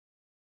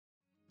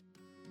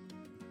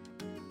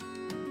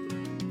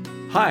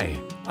Hi,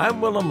 I'm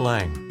Willem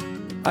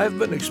Lang. I've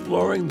been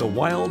exploring the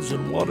wilds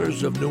and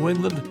waters of New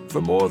England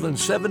for more than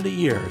 70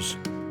 years.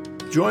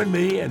 Join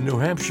me and New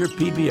Hampshire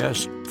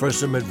PBS for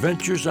some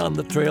adventures on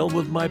the trail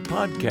with my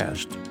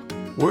podcast,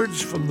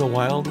 Words from the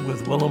Wild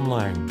with Willem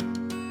Lang.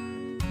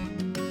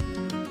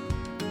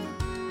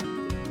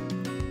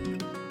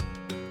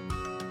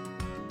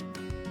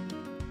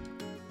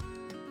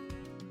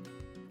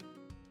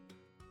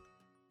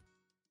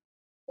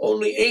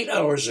 Only 8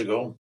 hours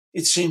ago,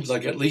 it seemed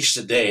like at least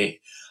a day,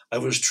 I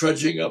was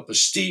trudging up a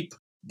steep,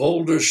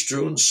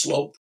 boulder-strewn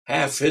slope,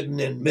 half hidden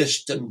in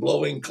mist and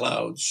blowing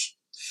clouds.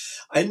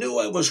 I knew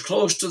I was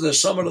close to the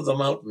summit of the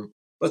mountain,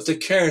 but the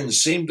cairn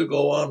seemed to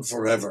go on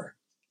forever.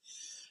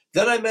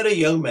 Then I met a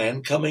young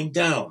man coming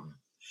down.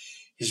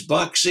 His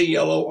boxy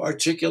yellow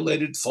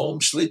articulated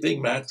foam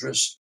sleeping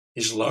mattress,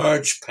 his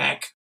large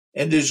pack,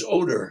 and his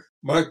odor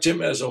marked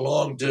him as a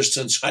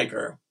long-distance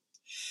hiker.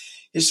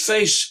 His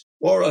face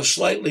wore a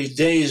slightly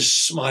dazed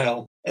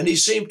smile, and he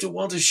seemed to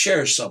want to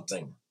share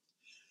something.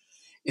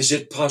 "Is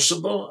it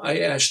possible," I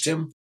asked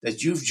him,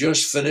 "that you've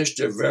just finished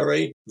a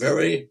very,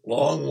 very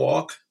long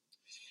walk?"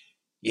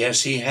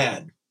 Yes, he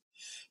had.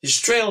 His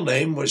trail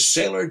name was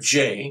Sailor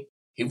J.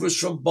 He was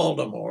from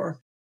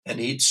Baltimore,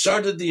 and he'd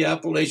started the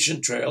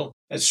Appalachian Trail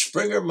at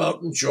Springer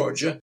Mountain,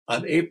 Georgia,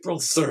 on April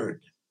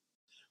 3rd.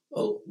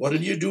 "Well,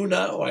 what'll you do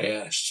now?" I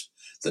asked.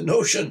 The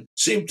notion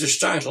seemed to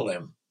startle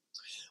him.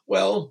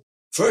 "Well,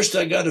 first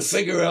I got to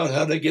figure out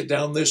how to get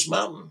down this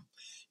mountain.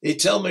 They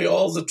tell me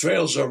all the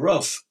trails are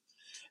rough.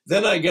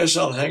 Then I guess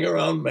I'll hang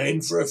around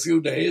Maine for a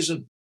few days,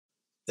 and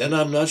then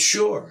I'm not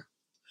sure."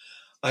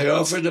 I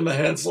offered him a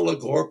handful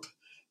of gorp,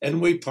 and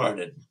we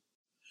parted.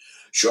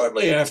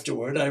 Shortly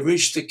afterward, I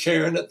reached the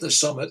cairn at the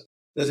summit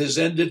that has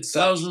ended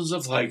thousands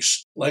of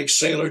hikes like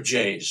Sailor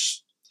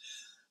J's.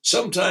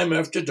 Sometime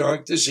after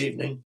dark this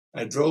evening,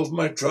 I drove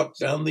my truck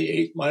down the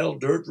 8-mile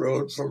dirt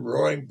road from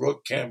Roaring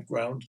Brook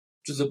Campground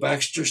to the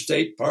Baxter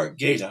State Park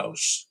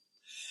Gatehouse.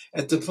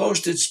 At the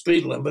posted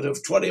speed limit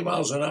of 20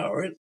 miles an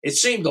hour, it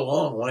seemed a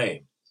long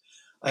way.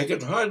 I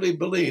could hardly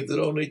believe that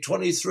only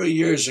 23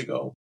 years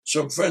ago,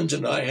 some friends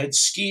and I had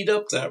skied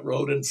up that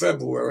road in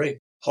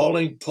February,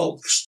 hauling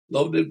pulks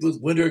loaded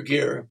with winter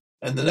gear,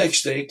 and the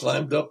next day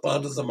climbed up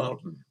onto the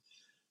mountain.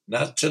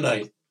 Not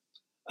tonight.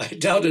 I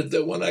doubted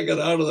that when I got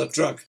out of the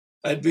truck,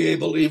 I'd be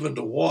able even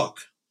to walk.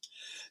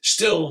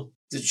 Still,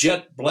 the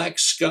jet black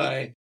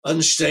sky,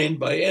 unstained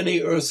by any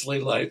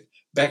earthly light,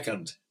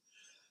 beckoned.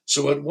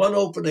 So at one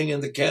opening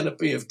in the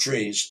canopy of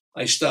trees,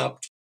 I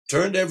stopped,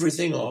 turned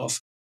everything off,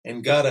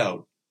 and got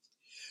out.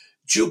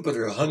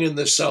 Jupiter hung in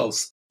the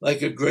south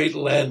like a great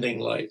landing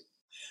light.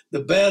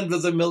 The band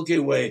of the Milky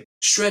Way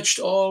stretched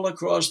all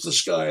across the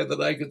sky that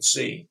I could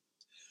see.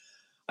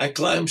 I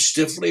climbed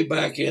stiffly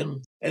back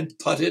in and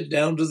putted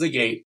down to the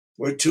gate,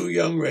 where 2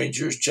 young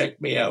rangers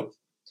checked me out.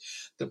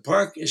 The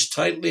park is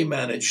tightly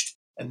managed,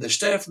 and the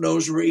staff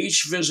knows where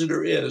each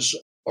visitor is,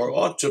 or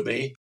ought to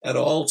be, at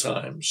all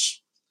times.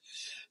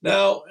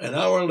 Now, an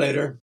hour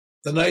later,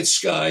 the night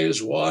sky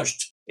is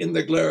washed in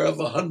the glare of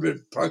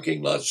 100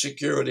 parking lot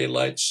security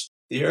lights,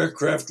 the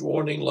aircraft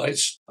warning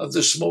lights of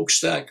the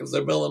smokestack of the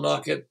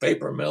Millinocket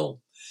paper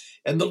mill,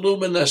 and the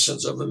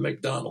luminescence of a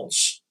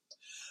McDonald's.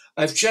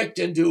 I've checked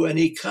into an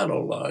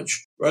econo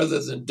lodge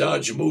rather than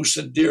dodge moose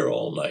and deer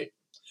all night.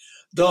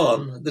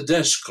 Dawn, the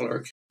desk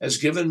clerk, has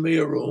given me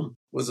a room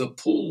with a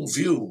pool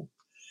view.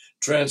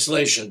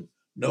 Translation: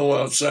 no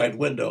outside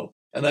window,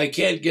 and I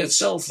can't get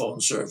cell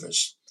phone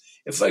service.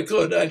 If I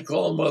could, I'd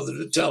call Mother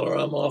to tell her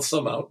I'm off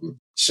the mountain,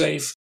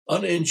 safe,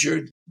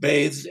 uninjured,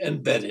 bathed,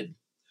 and bedded.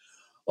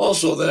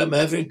 Also that I'm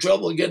having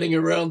trouble getting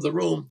around the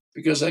room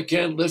because I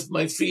can't lift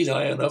my feet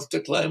high enough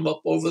to climb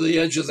up over the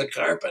edge of the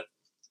carpet.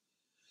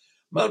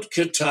 Mount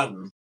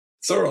Katahdin,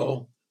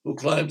 Thoreau, who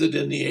climbed it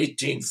in the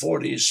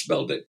 1840s,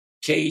 spelled it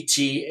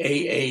Ktaadn,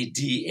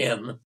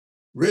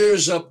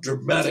 rears up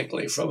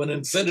dramatically from an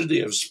infinity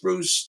of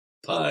spruce,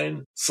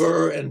 pine,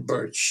 fir, and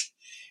birch.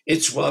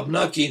 Its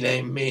Wabanaki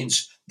name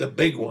means the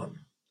big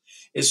one.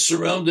 It's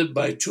surrounded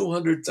by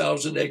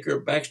 200,000-acre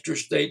Baxter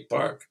State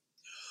Park.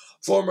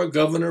 Former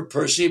Governor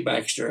Percy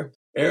Baxter,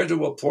 heir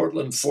to a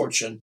Portland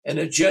fortune and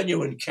a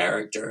genuine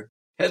character,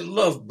 had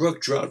loved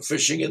brook trout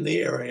fishing in the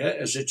area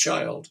as a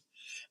child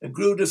and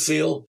grew to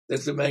feel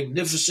that the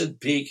magnificent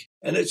peak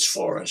and its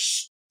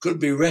forests could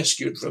be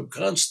rescued from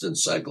constant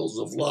cycles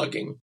of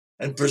logging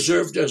and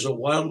preserved as a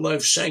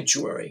wildlife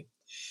sanctuary.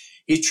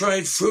 He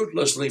tried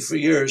fruitlessly for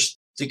years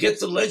to get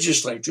the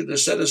legislature to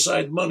set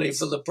aside money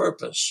for the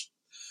purpose.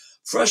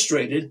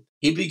 Frustrated,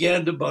 he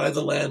began to buy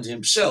the land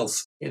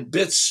himself in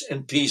bits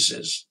and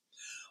pieces.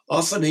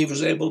 Often he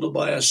was able to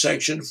buy a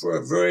section for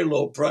a very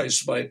low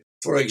price by,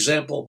 for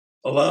example,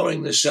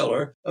 allowing the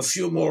seller a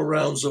few more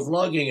rounds of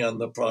logging on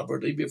the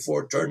property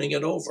before turning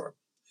it over.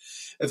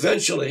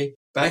 Eventually,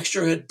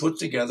 Baxter had put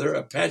together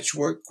a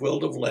patchwork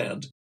quilt of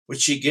land,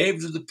 which he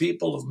gave to the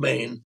people of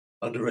Maine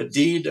under a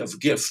deed of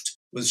gift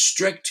with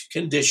strict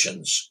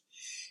conditions.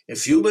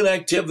 If human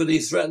activity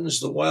threatens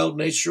the wild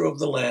nature of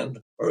the land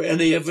or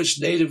any of its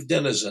native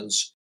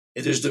denizens,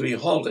 it is to be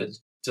halted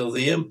till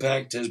the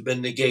impact has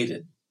been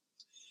negated.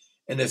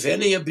 And if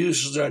any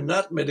abuses are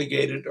not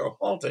mitigated or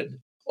halted,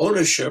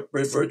 ownership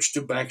reverts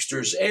to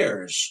Baxter's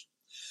heirs.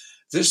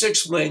 This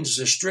explains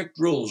the strict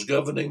rules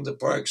governing the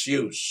park's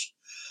use.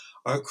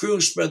 Our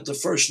crew spent the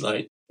first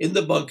night in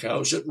the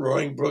bunkhouse at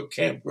Roaring Brook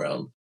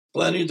Campground,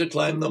 planning to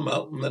climb the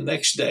mountain the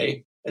next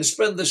day and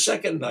spend the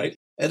second night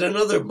at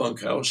another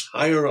bunkhouse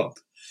higher up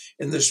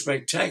in the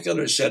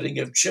spectacular setting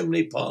of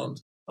Chimney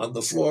Pond on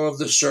the floor of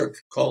the cirque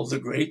called the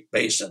Great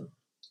Basin.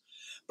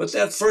 But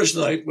that first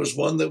night was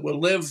one that will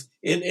live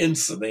in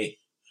infamy.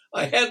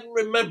 I hadn't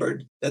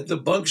remembered that the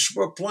bunks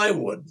were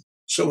plywood,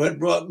 so had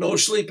brought no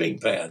sleeping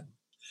pad.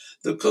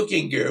 The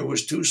cooking gear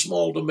was too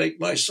small to make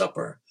my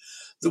supper.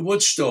 The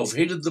wood stove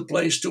heated the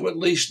place to at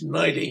least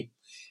 90,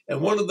 and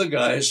one of the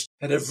guys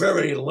had a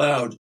very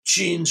loud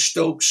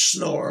Gene-Stokes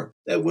snore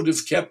that would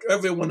have kept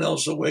everyone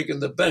else awake in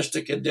the best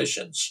of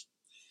conditions.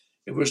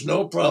 It was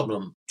no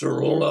problem to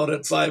roll out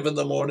at 5 in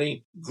the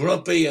morning,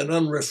 grumpy and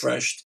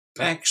unrefreshed,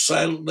 pack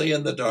silently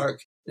in the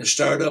dark, and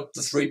start up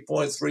the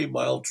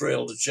 3.3-mile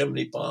trail to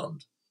Chimney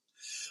Pond.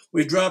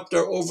 We dropped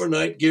our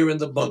overnight gear in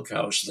the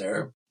bunkhouse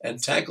there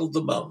and tackled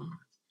the mountain.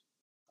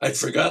 I'd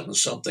forgotten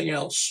something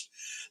else.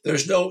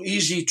 There's no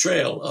easy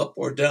trail up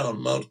or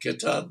down Mount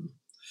Katahdin.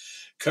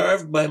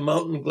 Carved by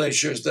mountain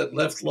glaciers that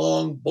left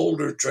long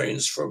boulder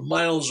trains for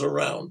miles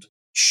around,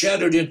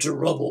 shattered into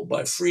rubble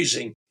by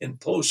freezing in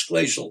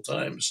post-glacial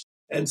times,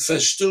 and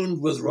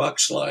festooned with rock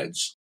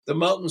slides, the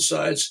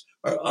mountainsides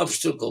are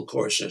obstacle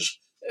courses,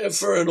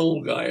 for an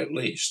old guy at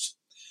least.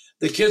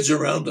 The kids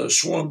around us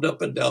swarmed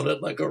up and down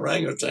it like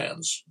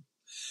orangutans.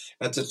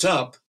 At the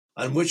top,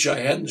 on which I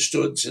hadn't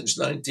stood since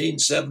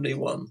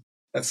 1971,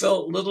 I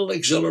felt little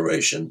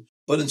exhilaration,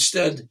 but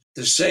instead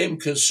the same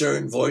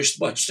concern voiced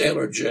by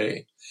Sailor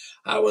J.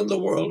 How in the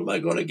world am I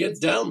going to get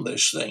down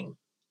this thing?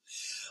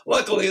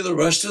 Luckily, the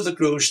rest of the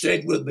crew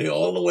stayed with me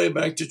all the way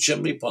back to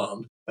Chimney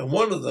Pond, and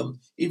one of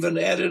them even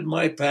added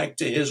my pack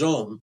to his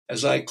own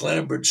as I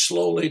clambered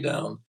slowly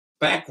down,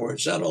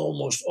 backwards on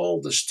almost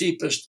all the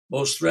steepest,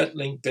 most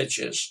threatening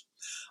pitches.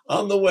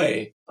 On the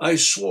way, I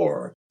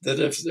swore that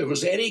if there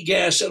was any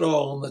gas at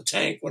all in the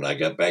tank when I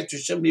got back to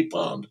Chimney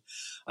Pond,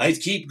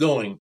 I'd keep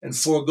going and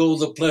forego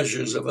the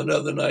pleasures of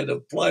another night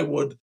of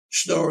plywood,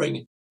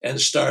 snoring, and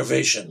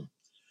starvation.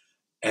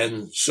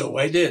 And so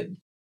I did.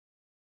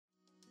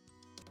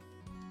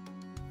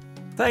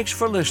 Thanks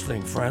for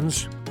listening,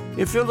 friends.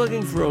 If you're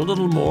looking for a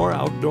little more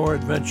outdoor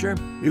adventure,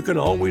 you can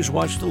always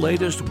watch the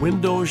latest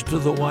Windows to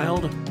the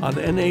Wild on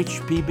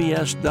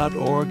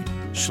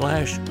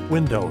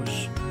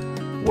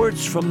nhpbs.org/windows.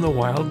 Words from the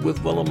Wild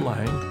with Willem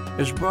Lang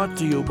is brought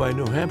to you by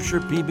New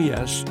Hampshire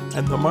PBS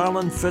and the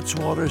Marlin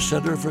Fitzwater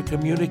Center for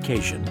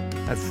Communication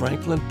at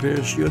Franklin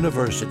Pierce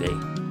University.